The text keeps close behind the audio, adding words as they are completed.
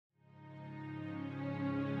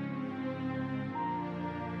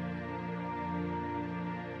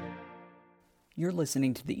You're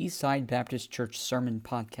listening to the Eastside Baptist Church Sermon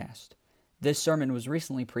Podcast. This sermon was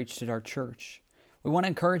recently preached at our church. We want to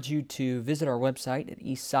encourage you to visit our website at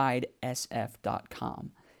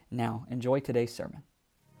eastsidesf.com. Now, enjoy today's sermon.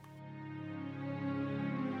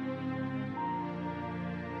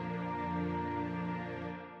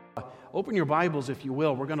 Open your Bibles, if you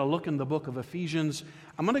will. We're going to look in the book of Ephesians.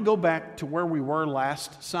 I'm going to go back to where we were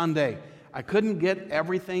last Sunday. I couldn't get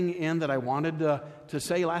everything in that I wanted to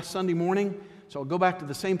say last Sunday morning, so I'll go back to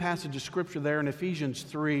the same passage of Scripture there in Ephesians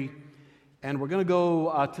 3, and we're going to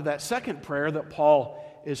go to that second prayer that Paul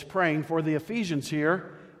is praying for the Ephesians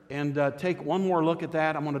here, and take one more look at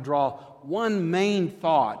that. I'm going to draw one main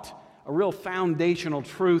thought, a real foundational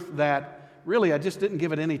truth that really I just didn't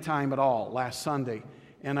give it any time at all last Sunday,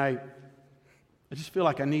 and I just feel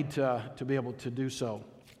like I need to be able to do so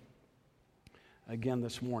again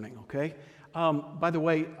this morning, okay? By the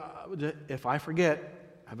way, if I forget,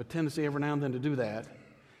 I have a tendency every now and then to do that.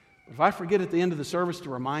 If I forget at the end of the service to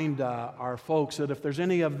remind our folks that if there's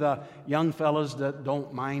any of the young fellas that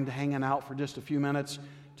don't mind hanging out for just a few minutes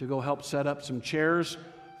to go help set up some chairs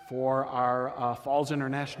for our Falls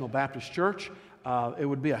International Baptist Church, it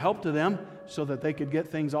would be a help to them so that they could get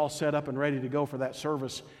things all set up and ready to go for that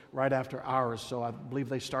service right after ours. So I believe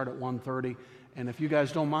they start at 1:30. And if you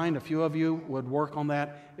guys don't mind, a few of you would work on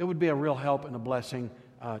that. It would be a real help and a blessing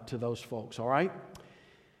to those folks, all right?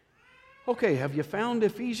 Okay, have you found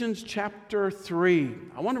Ephesians chapter 3?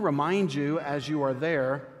 I want to remind you as you are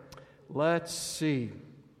there, let's see.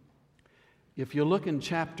 If you look in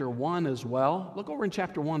chapter 1 as well, look over in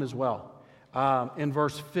chapter 1 as well. In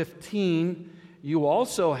verse 15, you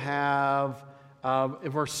also have,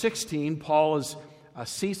 in verse 16, Paul is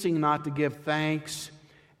ceasing not to give thanks.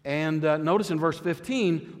 And notice in verse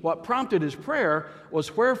 15, what prompted his prayer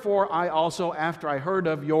was, "Wherefore I also, after I heard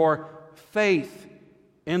of your faith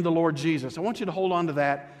in the Lord Jesus." I want you to hold on to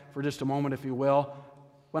that for just a moment, if you will.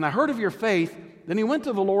 When I heard of your faith, then he went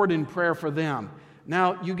to the Lord in prayer for them.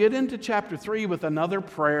 Now, you get into chapter 3 with another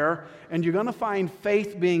prayer, and you're going to find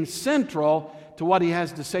faith being central to what he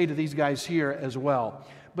has to say to these guys here as well.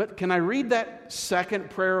 But can I read that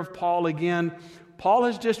second prayer of Paul again? Paul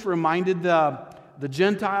has just reminded the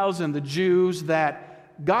Gentiles and the Jews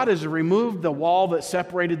that God has removed the wall that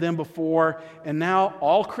separated them before, and now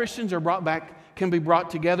all Christians are can be brought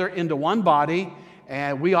together into one body,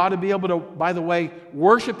 and we ought to be able to, by the way,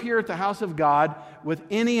 worship here at the house of God with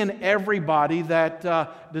any and everybody that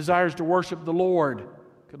desires to worship the Lord.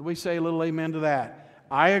 Could we say a little amen to that?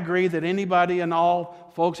 I agree that anybody and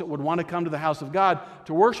all folks that would want to come to the house of God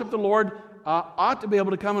to worship the Lord ought to be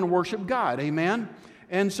able to come and worship God. Amen?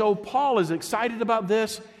 And so Paul is excited about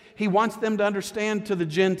this. He wants them to understand, to the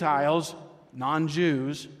Gentiles,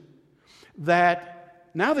 non-Jews, that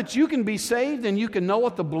now that you can be saved and you can know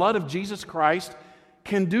what the blood of Jesus Christ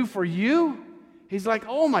can do for you, he's like,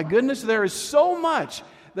 oh my goodness, there is so much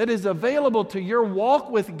that is available to your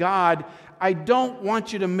walk with God. I don't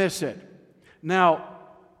want you to miss it. Now,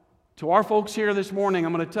 to our folks here this morning,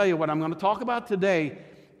 I'm going to tell you what I'm going to talk about today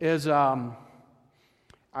is I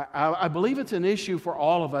believe it's an issue for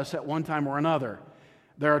all of us at one time or another.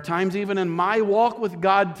 There are times even in my walk with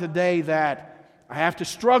God today that I have to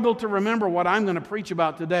struggle to remember what I'm going to preach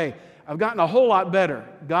about today. I've gotten a whole lot better.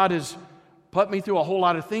 God has put me through a whole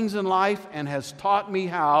lot of things in life and has taught me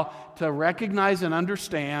how to recognize and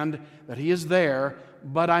understand that He is there.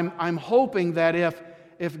 But I'm hoping that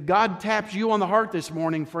if God taps you on the heart this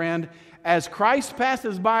morning, friend, as Christ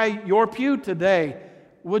passes by your pew today,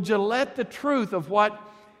 would you let the truth of what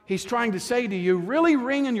He's trying to say to you really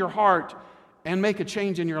ring in your heart and make a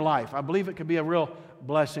change in your life? I believe it could be a real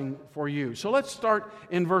blessing for you. So let's start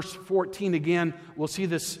in verse 14 again. We'll see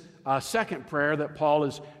this second prayer that Paul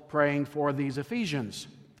is praying for these Ephesians.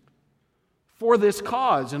 For this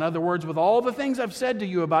cause, in other words, with all the things I've said to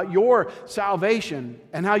you about your salvation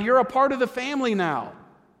and how you're a part of the family now,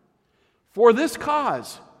 for this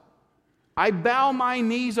cause, I bow my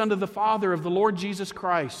knees unto the Father of the Lord Jesus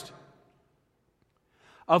Christ,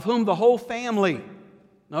 of whom the whole family,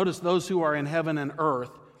 notice those who are in heaven and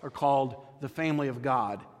earth are called the family of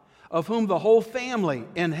God, of whom the whole family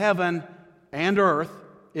in heaven and earth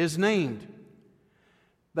is named,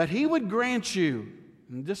 that He would grant you,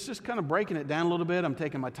 and just kind of breaking it down a little bit, I'm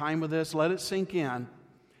taking my time with this, let it sink in,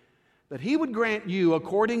 that He would grant you,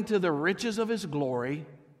 according to the riches of His glory,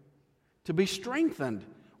 to be strengthened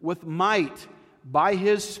with might by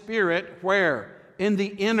His Spirit, where? In the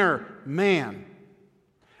inner man.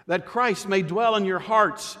 That Christ may dwell in your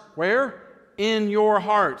hearts. Where? In your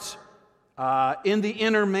hearts. In the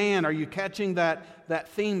inner man. Are you catching that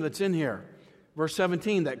theme that's in here? Verse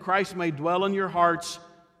 17, that Christ may dwell in your hearts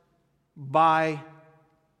by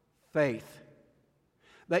faith.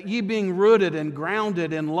 That ye being rooted and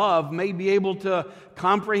grounded in love may be able to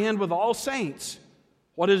comprehend with all saints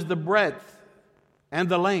what is the breadth and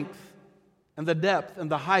the length and the depth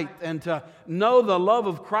and the height, and to know the love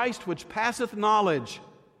of Christ which passeth knowledge,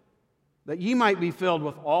 that ye might be filled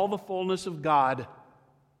with all the fullness of God.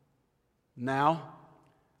 Now,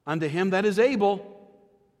 unto Him that is able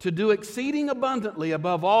to do exceeding abundantly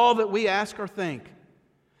above all that we ask or think,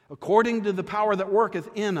 according to the power that worketh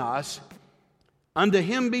in us, unto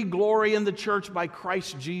Him be glory in the church by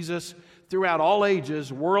Christ Jesus throughout all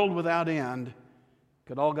ages, world without end.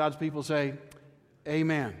 Could all God's people say,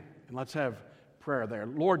 amen? And let's have prayer there.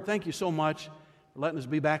 Lord, thank you so much for letting us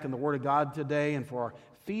be back in the Word of God today, and for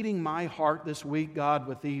feeding my heart this week, God,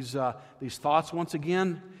 with these thoughts once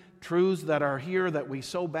again, truths that are here that we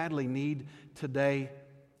so badly need today.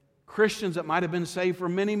 Christians that might have been saved for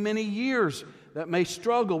many, many years that may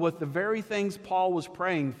struggle with the very things Paul was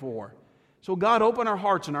praying for. So God, open our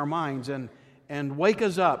hearts and our minds and wake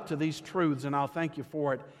us up to these truths, and I'll thank you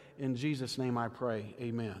for it. In Jesus' name I pray.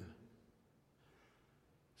 Amen.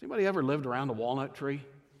 Has anybody ever lived around a walnut tree?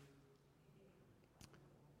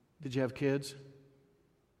 Did you have kids?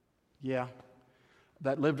 Yeah.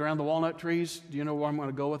 That lived around the walnut trees? Do you know where I'm going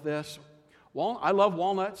to go with this? I love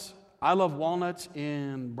walnuts. I love walnuts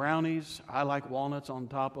in brownies. I like walnuts on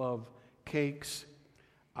top of cakes.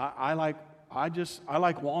 I like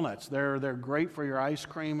walnuts. They're great for your ice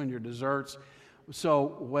cream and your desserts.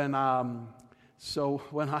 So when I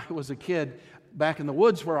was a kid, back in the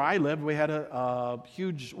woods where I lived, we had a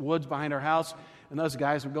huge woods behind our house, and those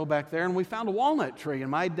guys would go back there, and we found a walnut tree.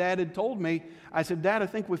 And my dad had told me, I said, Dad, I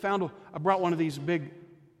think we found I brought one of these big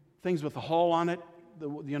things with a hole on it.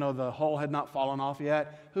 The hull had not fallen off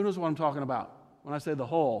yet. Who knows what I'm talking about? When I say the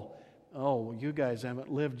hull, oh, you guys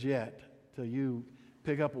haven't lived yet till you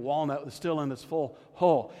pick up a walnut that's still in its full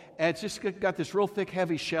hull. And it's just got this real thick,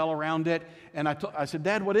 heavy shell around it. And I said,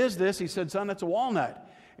 Dad, what is this? He said, son, that's a walnut.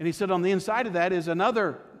 And he said, on the inside of that is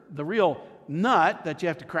the real nut that you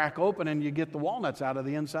have to crack open, and you get the walnuts out of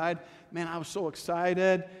the inside. Man, I was so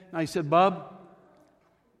excited. Now he said, Bub,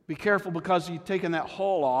 be careful, because you've taken that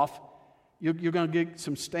hull off. You're going to get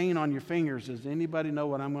some stain on your fingers. Does anybody know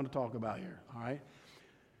what I'm going to talk about here? All right.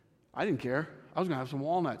 I didn't care. I was going to have some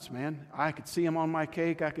walnuts, man. I could see them on my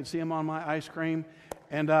cake. I could see them on my ice cream.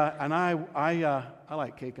 And I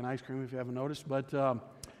like cake and ice cream, if you haven't noticed. But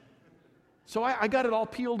so I got it all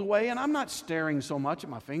peeled away, and I'm not staring so much at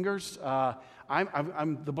my fingers.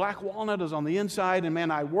 The black walnut is on the inside, and man,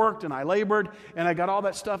 I worked and I labored, and I got all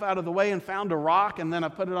that stuff out of the way and found a rock, and then I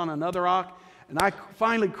put it on another rock, and I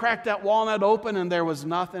finally cracked that walnut open, and there was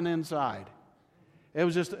nothing inside. It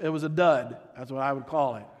was a dud. That's what I would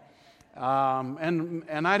call it. And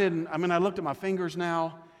I looked at my fingers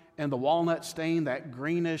now, and the walnut stain, that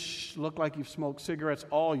greenish, looked like you've smoked cigarettes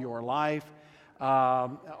all your life,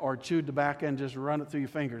 or chewed tobacco and just run it through your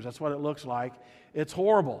fingers. That's what it looks like. It's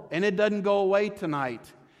horrible, and it doesn't go away tonight.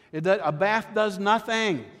 A bath does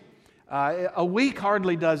nothing. A week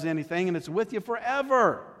hardly does anything, and it's with you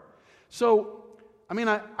forever. So,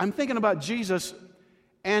 I'm thinking about Jesus,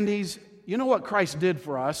 and you know what Christ did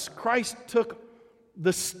for us? Christ took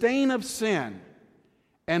the stain of sin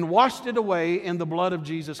and washed it away in the blood of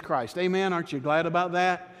Jesus Christ. Amen? Aren't you glad about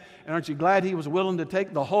that? And aren't you glad He was willing to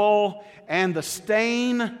take the hull and the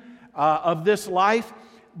stain of this life?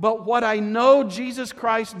 But what I know Jesus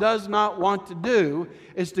Christ does not want to do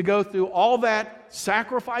is to go through all that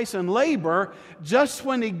sacrifice and labor just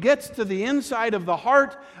when He gets to the inside of the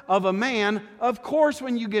heart of a man. Of course,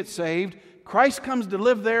 when you get saved, Christ comes to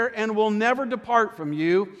live there and will never depart from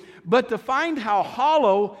you. But to find how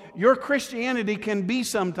hollow your Christianity can be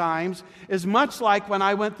sometimes is much like when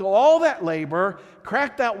I went through all that labor,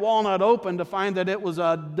 cracked that walnut open to find that it was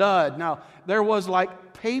a dud. Now, there was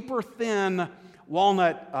like paper-thin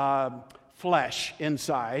walnut flesh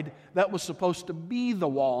inside that was supposed to be the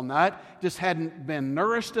walnut, just hadn't been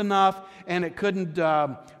nourished enough, and it couldn't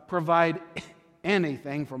provide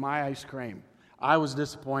anything for my ice cream. I was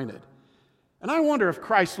disappointed. And I wonder if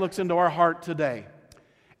Christ looks into our heart today.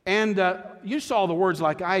 And you saw the words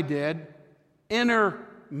like I did, inner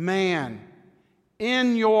man,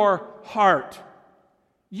 in your heart.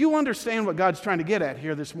 You understand what God's trying to get at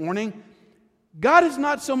here this morning. God is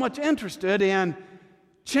not so much interested in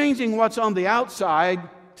changing what's on the outside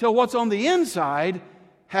till what's on the inside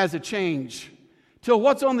has a change. Till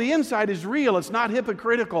what's on the inside is real. It's not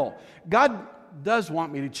hypocritical. God does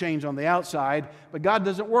want me to change on the outside, but God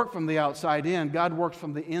doesn't work from the outside in. God works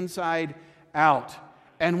from the inside out.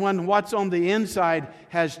 And when what's on the inside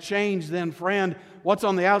has changed, then friend, what's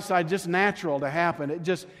on the outside just natural to happen.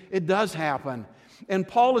 It does happen. And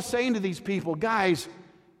Paul is saying to these people, guys,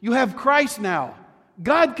 you have Christ now.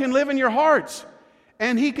 God can live in your hearts,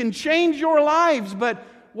 and He can change your lives. But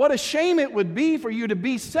what a shame it would be for you to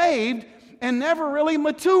be saved and never really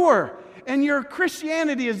mature. And your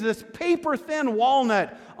Christianity is this paper-thin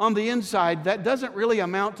walnut on the inside that doesn't really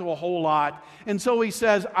amount to a whole lot. And so he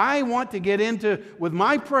says, I want to get into, with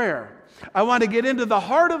my prayer, I want to get into the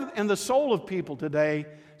heart of and the soul of people today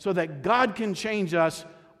so that God can change us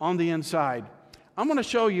on the inside. I'm going to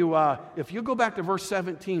show you, if you go back to verse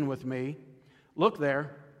 17 with me, look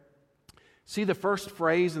there. See the first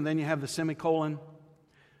phrase and then you have the semicolon.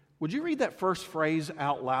 Would you read that first phrase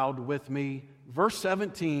out loud with me? Verse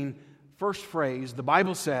 17, first phrase, the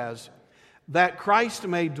Bible says, that Christ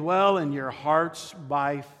may dwell in your hearts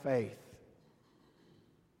by faith.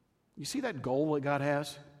 You see that goal that God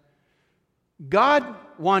has? God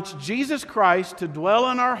wants Jesus Christ to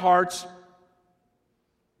dwell in our hearts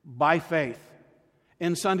by faith.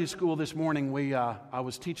 In Sunday school this morning, I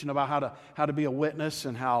was teaching about how to be a witness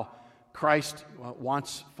and how Christ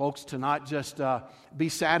wants folks to not just be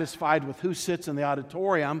satisfied with who sits in the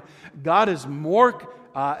auditorium. God is more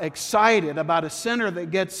excited about a sinner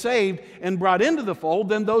that gets saved and brought into the fold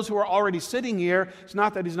than those who are already sitting here. It's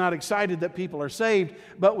not that He's not excited that people are saved,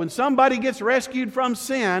 but when somebody gets rescued from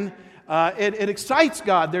sin, it excites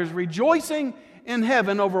God. There's rejoicing in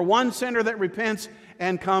heaven over one sinner that repents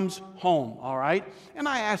and comes home, all right? And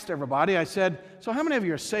I asked everybody, I said, so how many of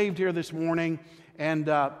you are saved here this morning? And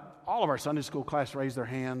all of our Sunday school class raised their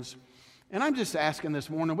hands. And I'm just asking this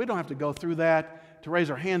morning, we don't have to go through that to raise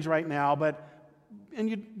our hands right now, and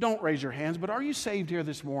you don't raise your hands, but are you saved here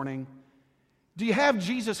this morning? Do you have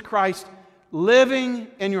Jesus Christ living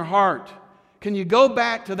in your heart? Can you go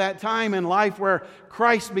back to that time in life where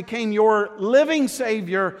Christ became your living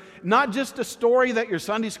Savior, not just a story that your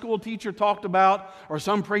Sunday school teacher talked about or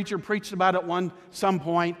some preacher preached about at some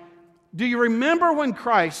point? Do you remember when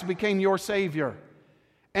Christ became your Savior?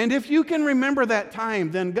 And if you can remember that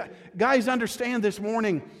time, then guys, understand this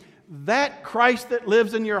morning, that Christ that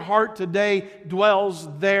lives in your heart today dwells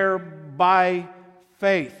there by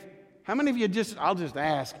faith. How many of you I'll just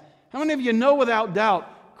ask, how many of you know without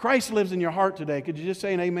doubt Christ lives in your heart today? Could you just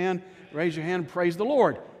say an amen? Raise your hand and praise the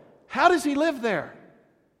Lord. How does He live there?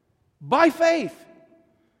 By faith.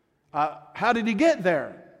 How did He get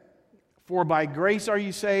there? For by grace are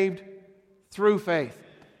you saved through faith.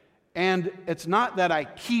 And it's not that I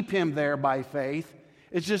keep Him there by faith.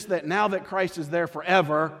 It's just that now that Christ is there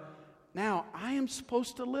forever, now I am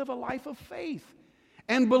supposed to live a life of faith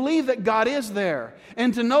and believe that God is there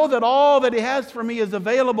and to know that all that He has for me is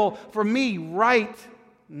available for me right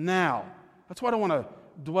now. That's what I want to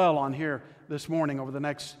dwell on here this morning over the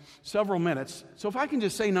next several minutes. So if I can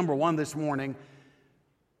just say number one this morning,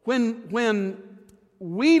 when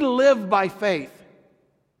we live by faith,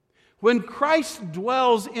 when Christ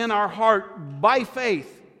dwells in our heart by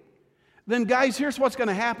faith, then guys, here's what's going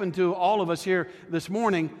to happen to all of us here this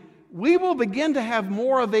morning. We will begin to have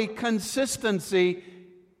more of a consistency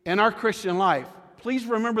in our Christian life. Please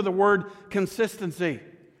remember the word consistency.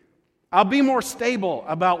 I'll be more stable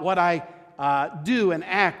about what I do and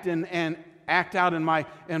act out in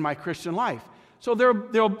my Christian life. So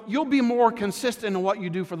you'll be more consistent in what you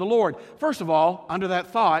do for the Lord. First of all, under that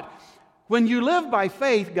thought, when you live by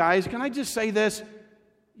faith, guys, can I just say this?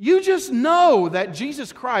 You just know that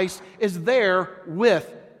Jesus Christ is there with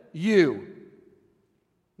you.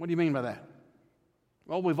 What do you mean by that?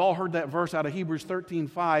 Well, we've all heard that verse out of Hebrews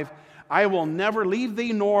 13:5. I will never leave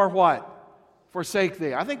thee nor what? Forsake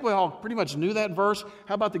thee. I think we all pretty much knew that verse.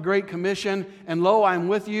 How about the Great Commission? And lo, I am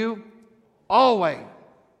with you always.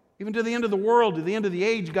 Even to the end of the world, to the end of the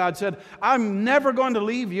age, God said, I'm never going to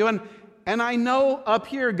leave you. And I know up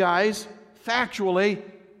here, guys, factually,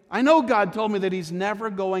 I know God told me that He's never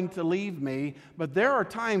going to leave me, but there are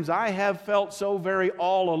times I have felt so very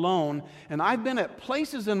all alone, and I've been at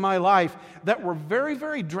places in my life that were very,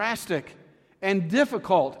 very drastic and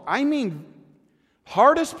difficult. I mean,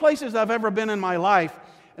 hardest places I've ever been in my life,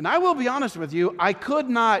 and I will be honest with you, I could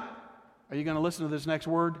not, are you going to listen to this next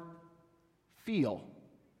word? Feel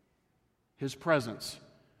His presence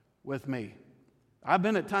with me. I've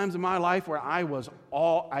been at times in my life where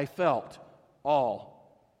I felt all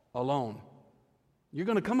alone. You're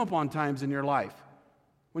going to come upon times in your life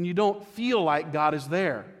when you don't feel like God is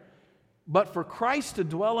there. But for Christ to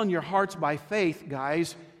dwell in your hearts by faith,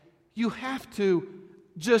 guys, you have to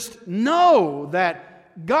just know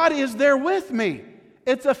that God is there with me.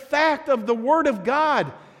 It's a fact of the Word of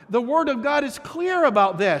God The Word of God is clear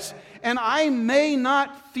about this. And I may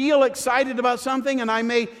not feel excited about something, and I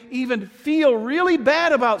may even feel really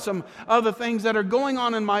bad about some other things that are going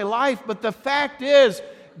on in my life, but the fact is,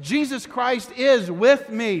 Jesus Christ is with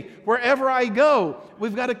me wherever I go.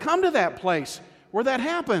 We've got to come to that place where that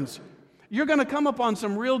happens. You're going to come upon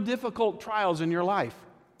some real difficult trials in your life.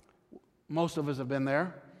 Most of us have been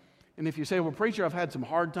there. And if you say, well, preacher, I've had some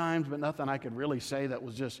hard times, but nothing I could really say that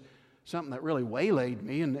was just something that really waylaid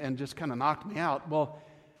me and just kind of knocked me out. Well,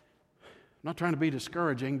 I'm not trying to be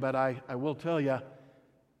discouraging, but I will tell you,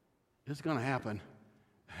 it's going to happen.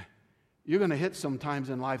 You're going to hit some times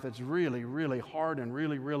in life that's really, really hard and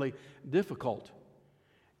really, really difficult.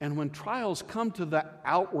 And when trials come to the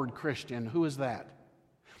outward Christian, who is that?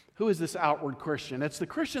 Who is this outward Christian? It's the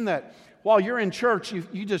Christian that while you're in church,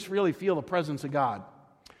 you just really feel the presence of God.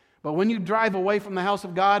 But when you drive away from the house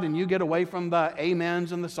of God and you get away from the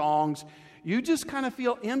amens and the songs, you just kind of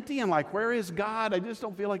feel empty and like, where is God? I just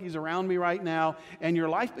don't feel like He's around me right now. And your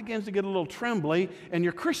life begins to get a little trembly, and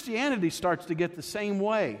your Christianity starts to get the same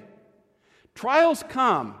way. Trials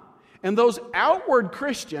come, and those outward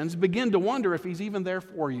Christians begin to wonder if He's even there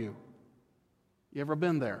for you. You ever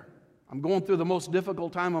been there? I'm going through the most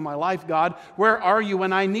difficult time of my life, God. Where are you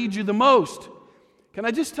when I need you the most? Can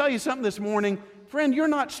I just tell you something this morning? Friend, you're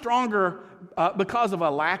not stronger because of a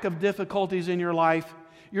lack of difficulties in your life.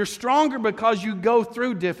 You're stronger because you go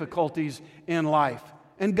through difficulties in life.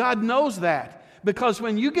 And God knows that. Because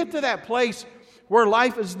when you get to that place where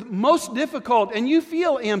life is most difficult and you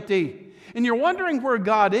feel empty and you're wondering where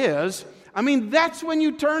God is, I mean, that's when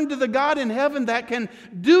you turn to the God in heaven that can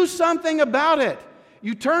do something about it.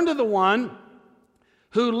 You turn to the one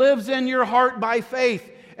who lives in your heart by faith,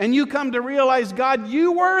 and you come to realize, God,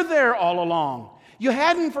 you were there all along. You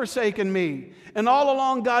hadn't forsaken me. And all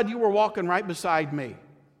along, God, you were walking right beside me.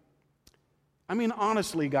 I mean,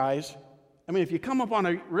 honestly, guys, if you come up on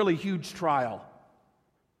a really huge trial,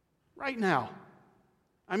 right now,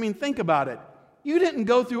 think about it. You didn't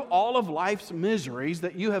go through all of life's miseries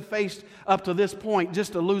that you have faced up to this point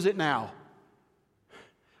just to lose it now.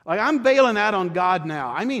 Like, I'm bailing out on God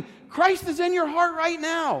now. Christ is in your heart right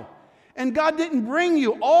now. And God didn't bring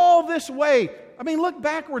you all this way. Look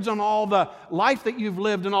backwards on all the life that you've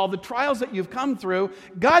lived and all the trials that you've come through.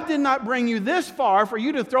 God did not bring you this far for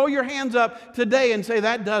you to throw your hands up today and say,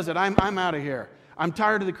 that does it. I'm out of here. I'm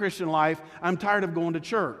tired of the Christian life. I'm tired of going to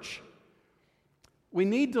church. We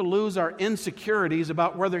need to lose our insecurities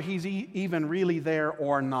about whether He's even really there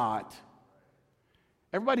or not.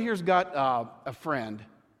 Everybody here's got a friend.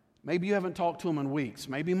 Maybe you haven't talked to him in weeks,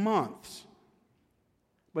 maybe months.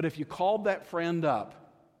 But if you called that friend up,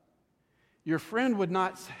 your friend would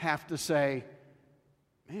not have to say,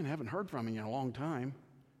 man, I haven't heard from you in a long time.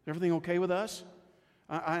 Is everything okay with us?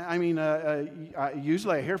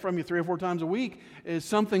 Usually I hear from you 3 or 4 times a week. Is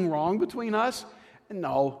something wrong between us?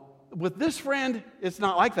 No. With this friend, it's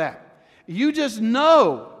not like that. You just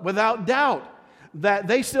know without doubt that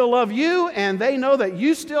they still love you and they know that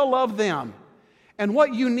you still love them. And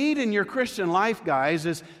what you need in your Christian life, guys,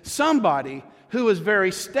 is somebody who is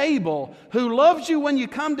very stable, who loves you when you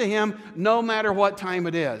come to Him no matter what time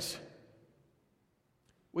it is.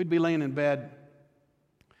 We'd be laying in bed,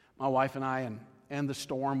 my wife and I, and the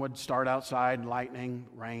storm would start outside, lightning,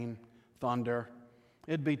 rain, thunder.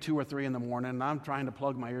 It'd be 2 or 3 in the morning, and I'm trying to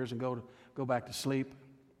plug my ears and go back to sleep.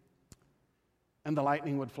 And the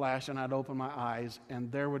lightning would flash, and I'd open my eyes, and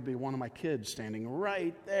there would be one of my kids standing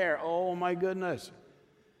right there. Oh, my goodness.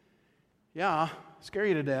 Yeah, scare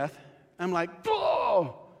you to death. I'm like,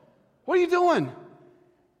 oh, what are you doing?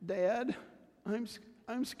 Dad,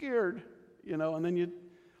 I'm scared. And then you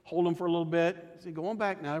hold them for a little bit. Say, go on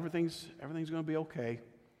back now. Everything's going to be okay.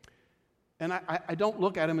 And I don't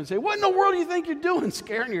look at him and say, what in the world do you think you're doing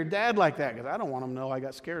scaring your dad like that? Because I don't want him to know I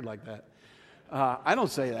got scared like that. I don't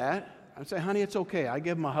say that. I say, honey, it's okay. I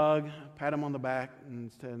give him a hug, pat him on the back,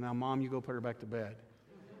 and say, now, Mom, you go put her back to bed.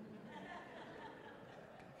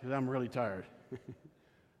 Because I'm really tired.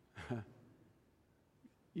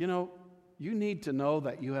 You need to know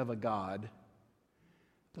that you have a God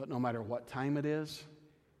that no matter what time it is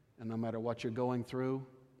and no matter what you're going through,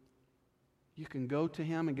 you can go to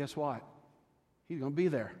Him, and guess what? He's going to be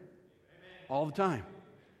there all the time.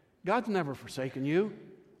 God's never forsaken you.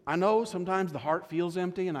 I know sometimes the heart feels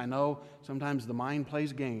empty, and I know sometimes the mind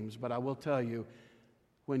plays games, but I will tell you,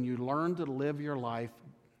 when you learn to live your life,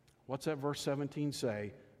 what's that verse 17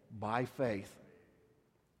 say? By faith.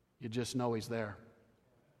 You just know He's there.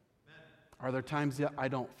 Are there times that I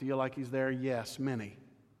don't feel like He's there? Yes, many.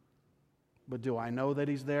 But do I know that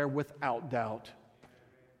He's there? Without doubt.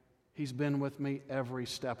 He's been with me every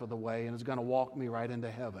step of the way and is going to walk me right into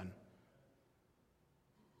heaven.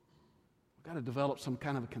 We've got to develop some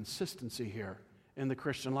kind of a consistency here in the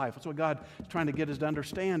Christian life. That's what God is trying to get us to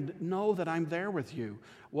understand. Know that I'm there with you.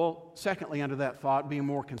 Well, secondly, under that thought, being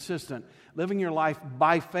more consistent, living your life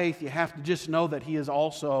by faith, you have to just know that He is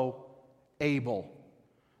also able.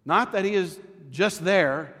 Not that He is just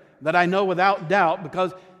there, that I know without doubt,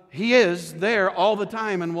 because He is there all the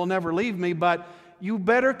time and will never leave me, but you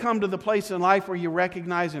better come to the place in life where you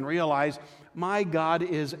recognize and realize, my God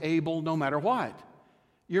is able no matter what.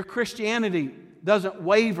 Your Christianity doesn't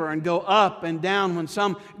waver and go up and down when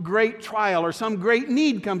some great trial or some great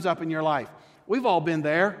need comes up in your life. We've all been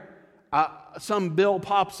there. Some bill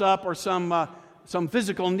pops up or some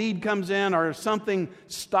physical need comes in or something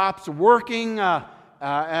stops working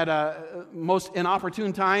at a most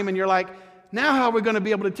inopportune time, and you're like, now how are we going to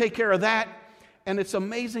be able to take care of that? And it's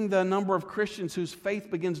amazing the number of Christians whose faith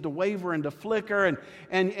begins to waver and to flicker,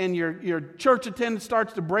 and your church attendance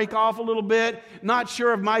starts to break off a little bit, not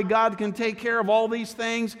sure if my God can take care of all these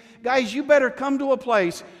things. Guys, you better come to a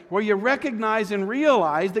place where you recognize and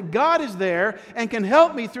realize that God is there and can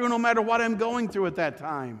help me through no matter what I'm going through at that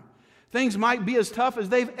time. Things might be as tough as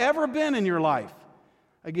they've ever been in your life.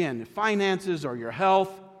 Again, finances or your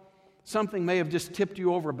health, something may have just tipped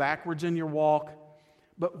you over backwards in your walk.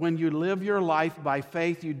 But when you live your life by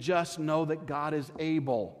faith, you just know that God is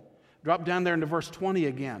able. Drop down there into verse 20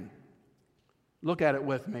 again. Look at it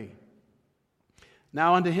with me.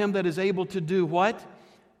 Now unto Him that is able to do what?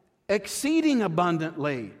 Exceeding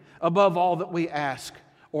abundantly above all that we ask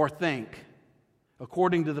or think,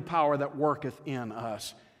 according to the power that worketh in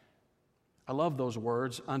us. I love those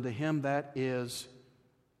words. Unto Him that is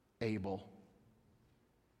able.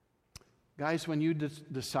 Guys, when you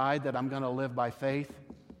decide that I'm going to live by faith,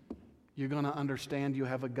 you're going to understand you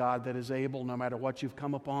have a God that is able, no matter what you've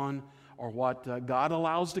come upon or what God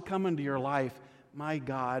allows to come into your life. My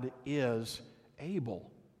God is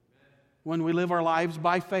able. When we live our lives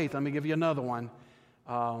by faith, let me give you another one.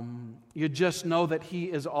 You just know that He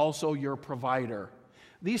is also your provider.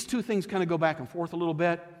 These two things kind of go back and forth a little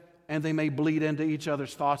bit, and they may bleed into each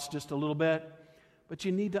other's thoughts just a little bit. But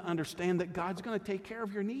you need to understand that God's going to take care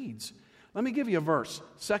of your needs. Let me give you a verse,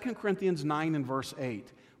 2 Corinthians 9 and verse 8.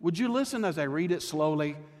 Would you listen as I read it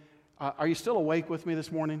slowly? Are you still awake with me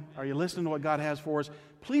this morning? Are you listening to what God has for us?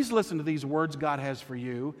 Please listen to these words God has for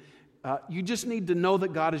you. You just need to know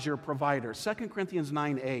that God is your provider. 2 Corinthians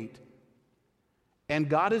 9, 8. And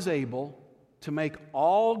God is able to make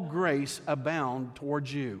all grace abound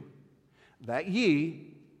towards you, that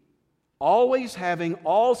ye, always having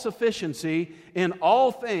all sufficiency in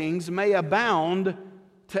all things, may abound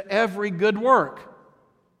to every good work.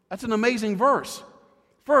 That's an amazing verse.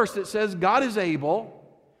 First, it says God is able.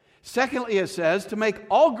 Secondly, it says to make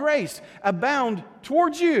all grace abound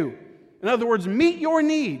towards you. In other words, meet your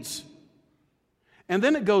needs. And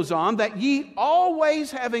then it goes on, that ye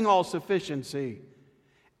always having all sufficiency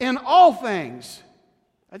in all things.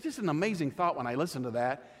 That's just an amazing thought when I listen to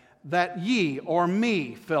that. That ye, or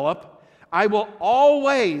me, Philip, I will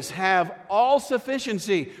always have all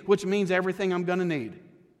sufficiency, which means everything I'm going to need.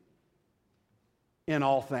 In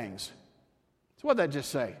all things. So what did that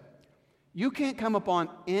just say? You can't come upon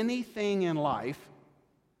anything in life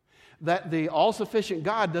that the all-sufficient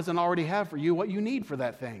God doesn't already have for you what you need for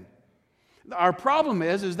that thing. Our problem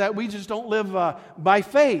is that we just don't live by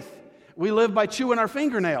faith. We live by chewing our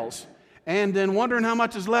fingernails and then wondering how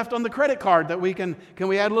much is left on the credit card that we can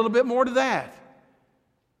we add a little bit more to that?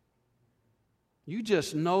 You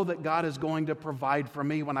just know that God is going to provide for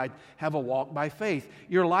me when I have a walk by faith.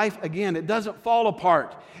 Your life, again, it doesn't fall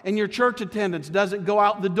apart. And your church attendance doesn't go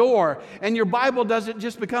out the door. And your Bible doesn't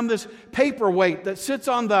just become this paperweight that sits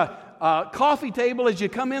on the coffee table as you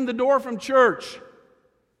come in the door from church.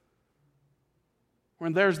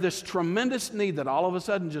 When there's this tremendous need that all of a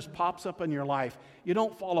sudden just pops up in your life, you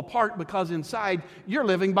don't fall apart because inside you're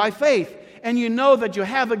living by faith. And you know that you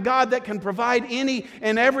have a God that can provide any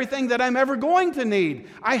and everything that I'm ever going to need.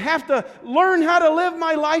 I have to learn how to live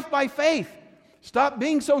my life by faith. Stop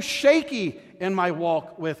being so shaky in my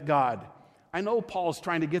walk with God. I know Paul's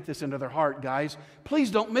trying to get this into their heart, guys. Please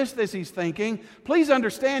don't miss this, he's thinking. Please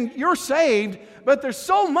understand you're saved, but there's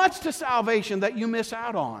so much to salvation that you miss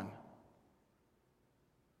out on.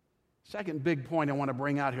 Second big point I want to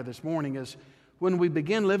bring out here this morning is when we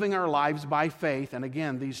begin living our lives by faith, and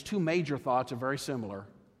again, these two major thoughts are very similar.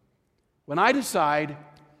 When I decide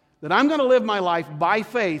that I'm going to live my life by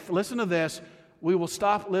faith, listen to this, we will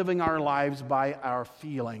stop living our lives by our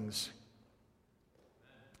feelings.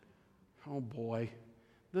 Oh boy,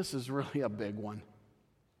 this is really a big one.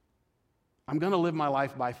 I'm going to live my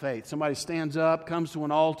life by faith. Somebody stands up, comes to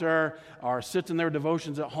an altar, or sits in their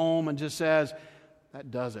devotions at home and just says, that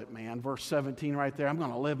does it, man. Verse 17 right there. I'm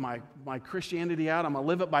going to live my Christianity out. I'm going to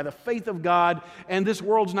live it by the faith of God, and this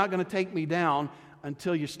world's not going to take me down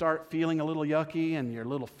until you start feeling a little yucky and you're a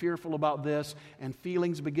little fearful about this, and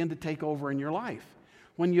feelings begin to take over in your life.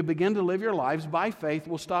 When you begin to live your lives by faith,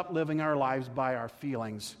 we'll stop living our lives by our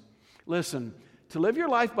feelings. Listen, to live your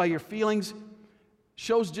life by your feelings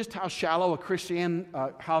shows just how shallow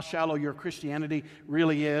your Christianity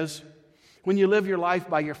really is. When you live your life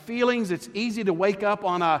by your feelings, it's easy to wake up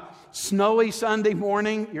on a snowy Sunday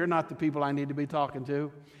morning. You're not the people I need to be talking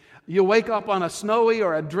to. You wake up on a snowy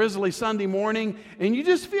or a drizzly Sunday morning, and you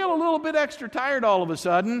just feel a little bit extra tired all of a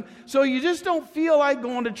sudden, so you just don't feel like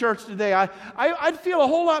going to church today. I'd feel a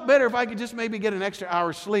whole lot better if I could just maybe get an extra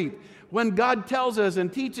hour's sleep. When God tells us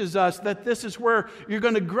and teaches us that this is where you're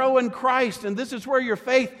going to grow in Christ and this is where your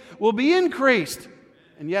faith will be increased.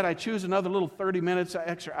 And yet I choose another little 30 minutes,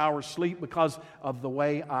 extra hour's sleep because of the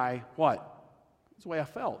way It's the way I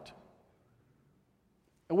felt.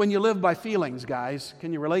 And when you live by feelings, guys,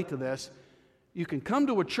 can you relate to this? You can come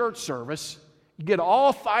to a church service, you get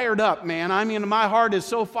all fired up, man. I mean, my heart is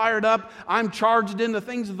so fired up. I'm charged in the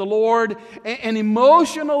things of the Lord. And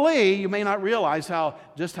emotionally, you may not realize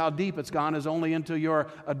just how deep it's gone is only into your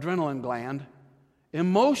adrenaline gland.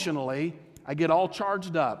 Emotionally, I get all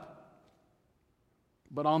charged up.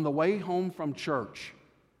 But on the way home from church,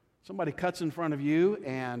 somebody cuts in front of you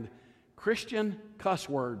and Christian cuss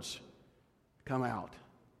words come out.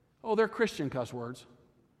 Oh, they're Christian cuss words.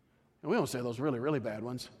 And we don't say those really, really bad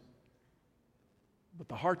ones. But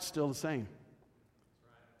the heart's still the same.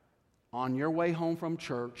 On your way home from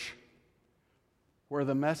church, where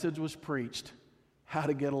the message was preached, how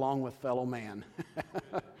to get along with fellow man.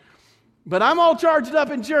 But I'm all charged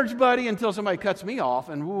up in church, buddy, until somebody cuts me off.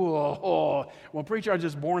 And well, preacher, I was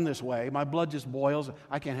just born this way. My blood just boils.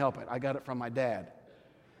 I can't help it. I got it from my dad.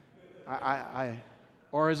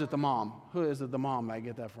 Or is it the mom? Who is it the mom I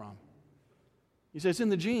get that from? You say, it's in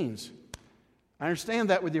the genes. I understand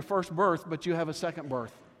that with your first birth, but you have a second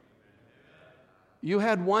birth. You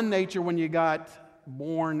had one nature when you got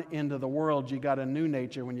born into the world. You got a new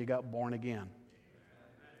nature when you got born again.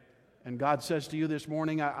 And God says to you this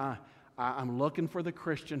morning, I'm looking for the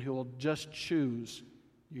Christian who will just choose.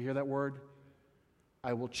 You hear that word?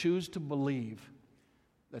 I will choose to believe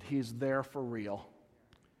that He's there for real.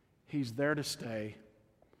 He's there to stay.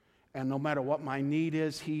 And no matter what my need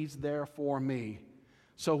is, He's there for me.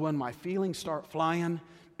 So when my feelings start flying,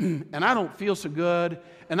 and I don't feel so good,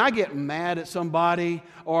 and I get mad at somebody,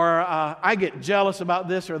 or I get jealous about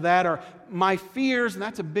this or that, or my fears, and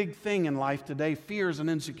that's a big thing in life today, fears and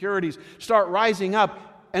insecurities start rising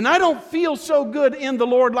up, and I don't feel so good in the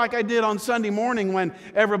Lord like I did on Sunday morning when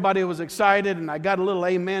everybody was excited, and I got a little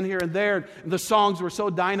amen here and there, and the songs were so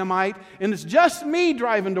dynamite, and it's just me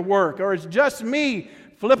driving to work, or it's just me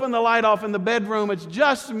flipping the light off in the bedroom, it's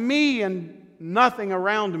just me and nothing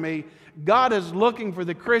around me. God is looking for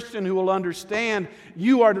the Christian who will understand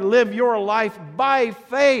you are to live your life by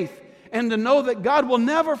faith and to know that God will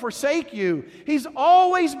never forsake you. He's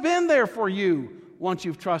always been there for you once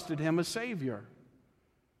you've trusted Him as Savior.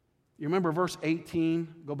 You remember verse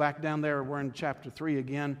 18? Go back down there. We're in chapter 3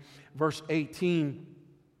 again. Verse 18,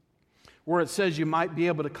 where it says you might be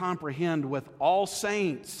able to comprehend with all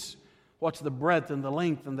saints what's the breadth and the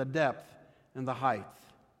length and the depth and the height,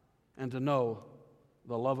 and to know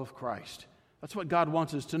the love of Christ. That's what God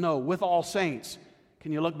wants us to know with all saints.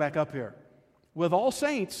 Can you look back up here? With all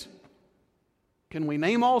saints. Can we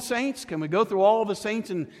name all saints? Can we go through all of the saints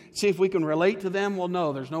and see if we can relate to them? Well,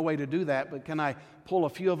 no, there's no way to do that. But can I pull a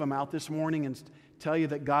few of them out this morning and tell you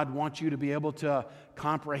that God wants you to be able to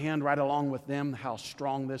comprehend right along with them how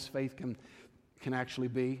strong this faith can actually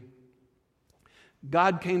be?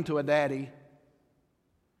 God came to a daddy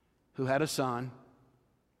who had a son,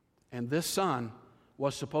 and this son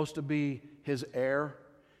was supposed to be his heir.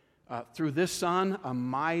 Through this son, a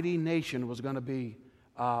mighty nation was going to be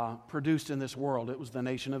produced in this world. It was the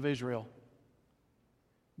nation of Israel.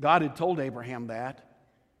 God had told Abraham that.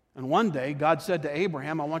 And one day, God said to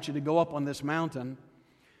Abraham, I want you to go up on this mountain,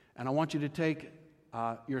 and I want you to take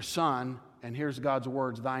your son, and here's God's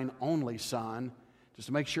words, thine only son, just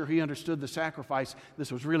to make sure he understood the sacrifice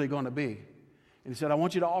this was really going to be. And he said, I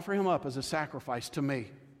want you to offer him up as a sacrifice to me.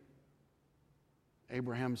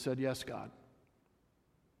 Abraham said, yes, God.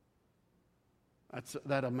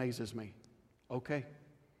 That amazes me. Okay.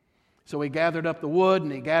 So he gathered up the wood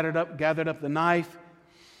and he gathered up the knife.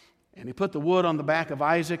 And he put the wood on the back of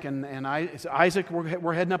Isaac, and I said, Isaac,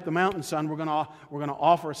 we're heading up the mountain, son. We're going to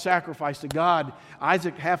offer a sacrifice to God.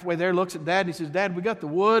 Isaac, halfway there, looks at Dad, and he says, Dad, we got the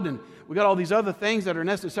wood, and we got all these other things that are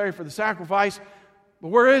necessary for the sacrifice, but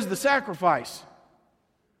where is the sacrifice?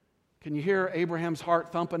 Can you hear Abraham's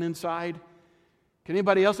heart thumping inside? Can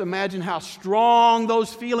anybody else imagine how strong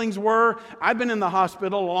those feelings were? I've been in the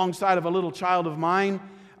hospital alongside of a little child of mine,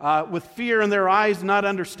 with fear in their eyes, not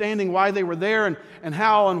understanding why they were there and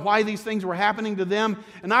how and why these things were happening to them.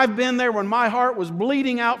 And I've been there when my heart was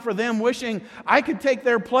bleeding out for them, wishing I could take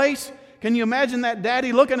their place. Can you imagine that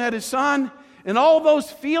daddy looking at his son and all those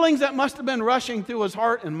feelings that must have been rushing through his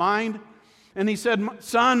heart and mind? And he said,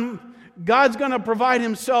 son, God's going to provide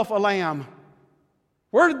himself a lamb.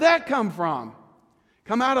 Where did that come from?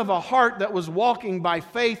 Come out of a heart that was walking by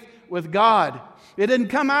faith with God. It didn't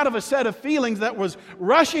come out of a set of feelings that was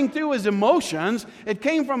rushing through his emotions. It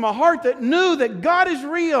came from a heart that knew that God is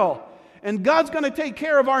real and God's going to take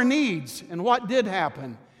care of our needs. And what did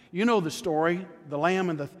happen? You know the story. The lamb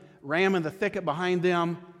and the ram in the thicket behind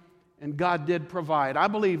them, and God did provide. I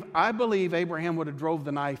believe Abraham would have drove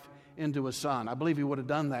the knife into his son. I believe he would have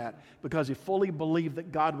done that because he fully believed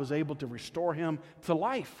that God was able to restore him to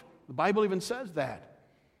life. The Bible even says that.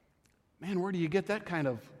 Man, where do you get that kind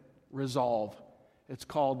of resolve? It's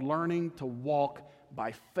called learning to walk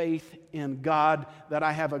by faith in God, that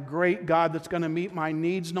I have a great God that's going to meet my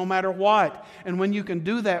needs no matter what. And when you can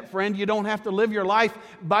do that, friend, you don't have to live your life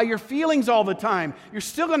by your feelings all the time. You're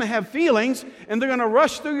still going to have feelings, and they're going to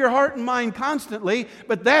rush through your heart and mind constantly,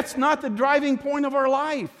 but that's not the driving point of our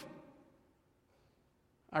life.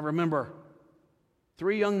 I remember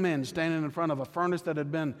 3 young men standing in front of a furnace that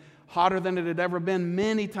had been hotter than it had ever been,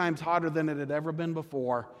 many times hotter than it had ever been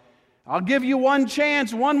before. I'll give you one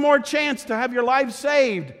more chance to have your life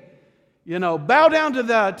saved. You know, bow down to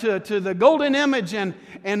the golden image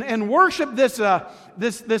and worship this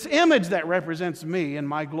image that represents me in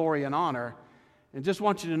my glory and honor. And just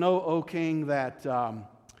want you to know, O King, that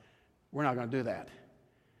we're not going to do that.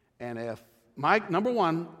 And if number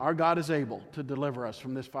one, our God is able to deliver us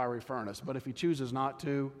from this fiery furnace. But if He chooses not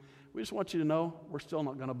to, we just want you to know we're still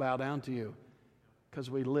not going to bow down to you, because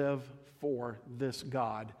we live for this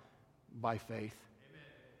God by faith. Amen.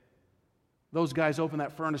 Those guys opened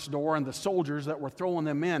that furnace door, and the soldiers that were throwing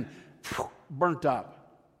them in burnt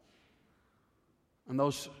up. And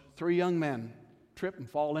those 3 young men trip and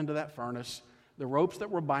fall into that furnace. The ropes that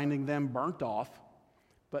were binding them burnt off,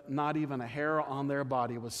 but not even a hair on their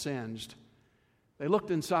body was singed. They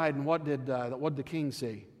looked inside, and what did the king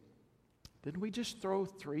see? Didn't we just throw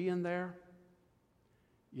 3 in there?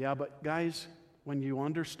 Yeah, but guys, when you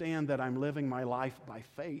understand that I'm living my life by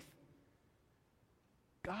faith,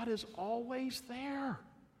 God is always there.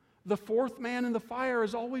 The 4th man in the fire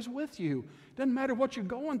is always with you. Doesn't matter what you're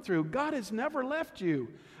going through. God has never left you.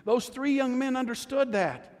 Those 3 young men understood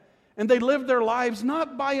that. And they lived their lives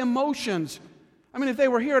not by emotions. I mean, if they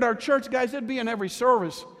were here at our church, guys, they'd be in every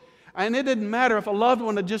service. And it didn't matter if a loved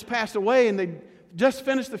one had just passed away and they just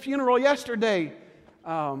finished the funeral yesterday.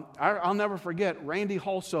 I'll never forget Randy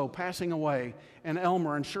Holso passing away, and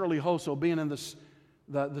Elmer and Shirley Holso being in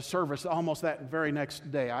the service almost that very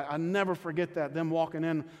next day. I never forget that, them walking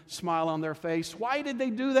in, smile on their face. Why did they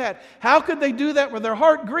do that? How could they do that with their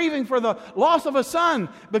heart grieving for the loss of a son?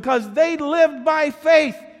 Because they lived by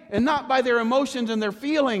faith and not by their emotions and their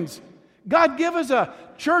feelings. God, give us a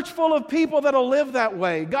church full of people that'll live that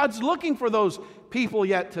way. God's looking for those people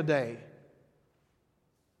yet today.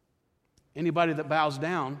 Anybody that bows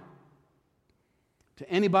down to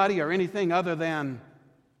anybody or anything other than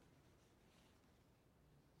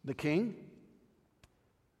the king,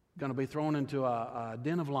 going to be thrown into a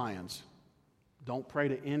den of lions. Don't pray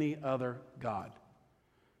to any other god.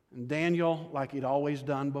 And Daniel, like he'd always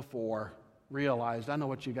done before, realized, I know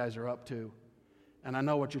what you guys are up to, and I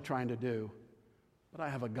know what you're trying to do, but I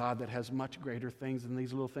have a God that has much greater things than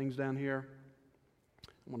these little things down here.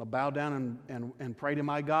 I'm going to bow down and pray to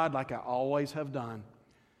my God like I always have done.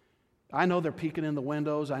 I know they're peeking in the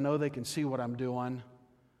windows. I know they can see what I'm doing,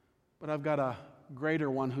 but I've got a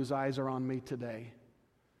greater one whose eyes are on me today.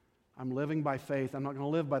 I'm living by faith. I'm not going to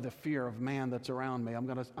live by the fear of man that's around me. I'm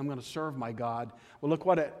going to serve my God. Well, look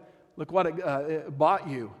what it bought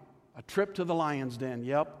you. A trip to the lion's den.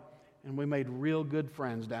 Yep. And we made real good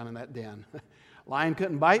friends down in that den. Lion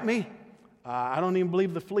couldn't bite me. I don't even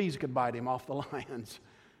believe the fleas could bite him off the lions.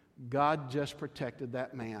 God just protected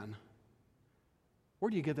that man.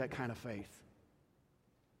 Where do you get that kind of faith?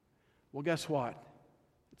 Well, guess what?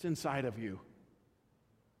 It's inside of you.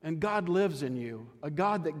 And God lives in you, a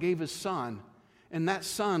God that gave His Son. And that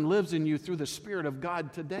Son lives in you through the Spirit of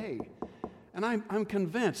God today. And I'm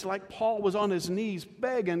convinced, like Paul was on his knees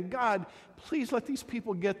begging, God, please let these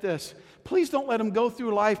people get this. Please don't let them go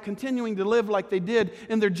through life continuing to live like they did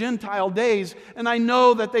in their Gentile days. And I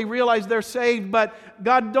know that they realize they're saved, but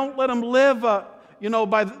God, don't let them live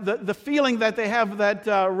by the feeling that they have that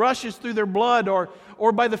rushes through their blood,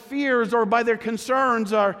 or by the fears, or by their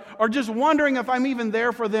concerns, or just wondering if I'm even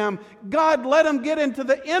there for them. God, let them get into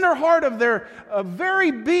the inner heart of their very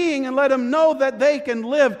being and let them know that they can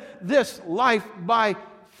live this life by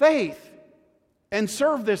faith and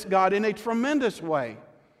serve this God in a tremendous way.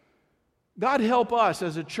 God, help us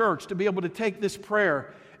as a church to be able to take this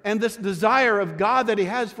prayer and this desire of God that He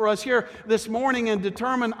has for us here this morning and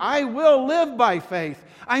determine, I will live by faith.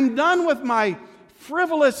 I'm done with my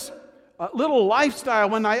frivolous little lifestyle.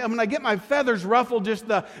 When I get my feathers ruffled just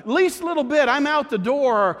the least little bit, I'm out the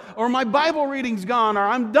door, or my Bible reading's gone, or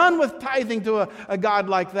I'm done with tithing to a God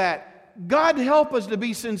like that. God, help us to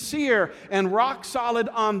be sincere and rock solid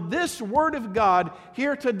on this Word of God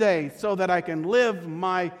here today so that I can live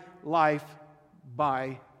my life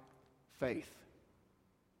by faith.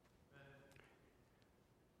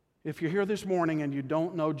 If you're here this morning and you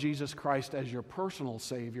don't know Jesus Christ as your personal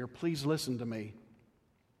Savior, please listen to me.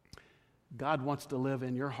 God wants to live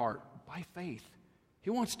in your heart by faith. He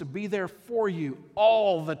wants to be there for you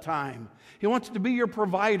all the time. He wants to be your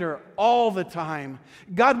provider all the time.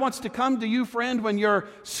 God wants to come to you, friend, when you're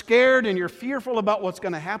scared and you're fearful about what's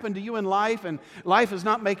going to happen to you in life and life is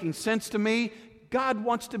not making sense to me. God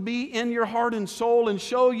wants to be in your heart and soul and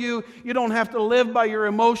show you you don't have to live by your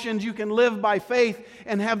emotions. You can live by faith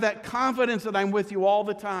and have that confidence that I'm with you all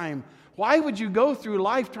the time. Why would you go through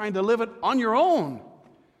life trying to live it on your own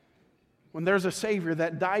when there's a Savior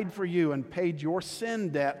that died for you and paid your sin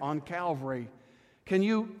debt on Calvary? Can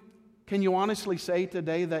you honestly say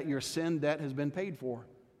today that your sin debt has been paid for?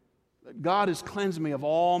 That God has cleansed me of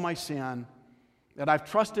all my sin, that I've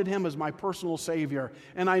trusted Him as my personal Savior,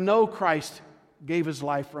 and I know Christ gave His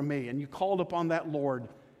life for me, and you called upon that Lord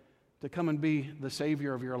to come and be the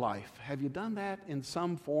Savior of your life. Have you done that in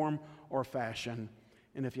some form or fashion?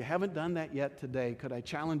 And if you haven't done that yet today, could I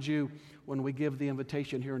challenge you when we give the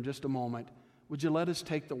invitation here in just a moment, would you let us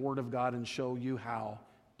take the Word of God and show you how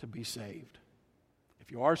to be saved?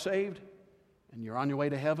 If you are saved and you're on your way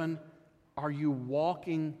to heaven, are you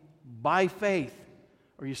walking by faith?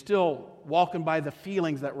 Are you still walking by the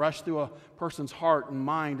feelings that rush through a person's heart and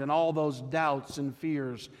mind and all those doubts and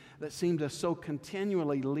fears that seem to so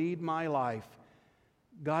continually lead my life?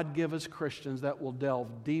 God, give us Christians that will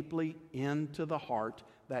delve deeply into the heart,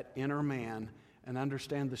 that inner man, and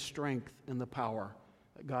understand the strength and the power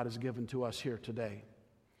that God has given to us here today.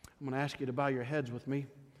 I'm going to ask you to bow your heads with me,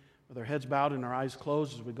 with our heads bowed and our eyes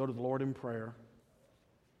closed as we go to the Lord in prayer.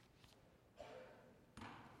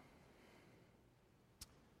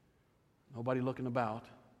 Nobody looking about.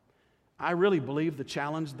 I really believe the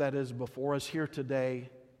challenge that is before us here today,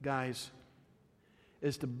 guys,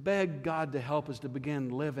 is to beg God to help us to begin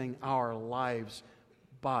living our lives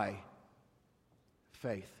by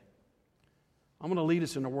faith. I'm going to lead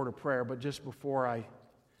us in a word of prayer, but just before I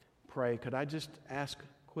pray, could I just ask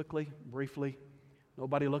quickly, briefly,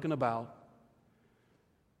 nobody looking about,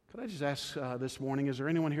 could I just ask this morning, is there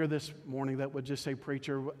anyone here this morning that would just say,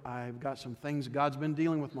 Preacher, I've got some things God's been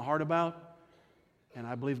dealing with my heart about, and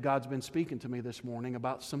I believe God's been speaking to me this morning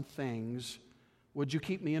about some things. Would you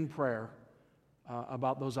keep me in prayer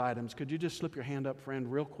about those items? Could you just slip your hand up,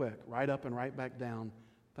 friend, real quick, right up and right back down?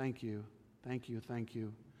 Thank you, thank you, thank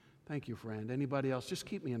you. Thank you, friend. Anybody else? Just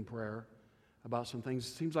keep me in prayer about some things.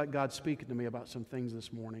 It seems like God's speaking to me about some things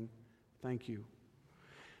this morning. Thank you.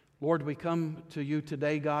 Lord, we come to you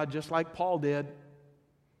today, God, just like Paul did,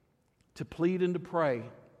 to plead and to pray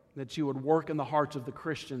that you would work in the hearts of the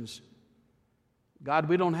Christians. God,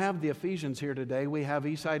 we don't have the Ephesians here today. We have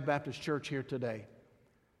Eastside Baptist Church here today.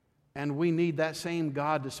 And we need that same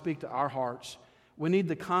God to speak to our hearts. We need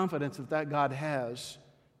the confidence that God has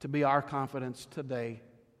to be our confidence today.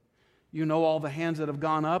 You know all the hands that have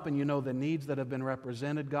gone up, and you know the needs that have been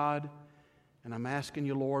represented, God. And I'm asking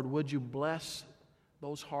you, Lord, would you bless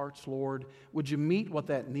those hearts, Lord? Would you meet what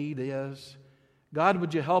that need is? God,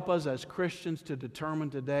 would you help us as Christians to determine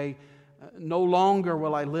today, no longer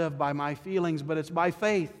will I live by my feelings, but it's by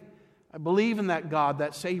faith. I believe in that God,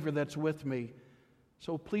 that Savior that's with me.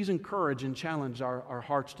 So please encourage and challenge our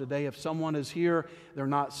hearts today. If someone is here, they're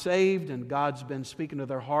not saved, and God's been speaking to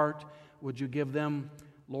their heart, would you give them,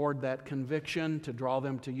 Lord, that conviction to draw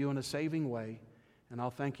them to you in a saving way? And I'll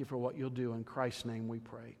thank you for what you'll do. In Christ's name we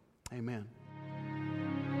pray. Amen.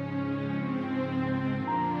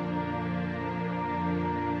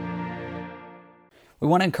 We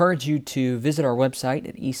want to encourage you to visit our website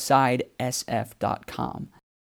at eastsidesf.com.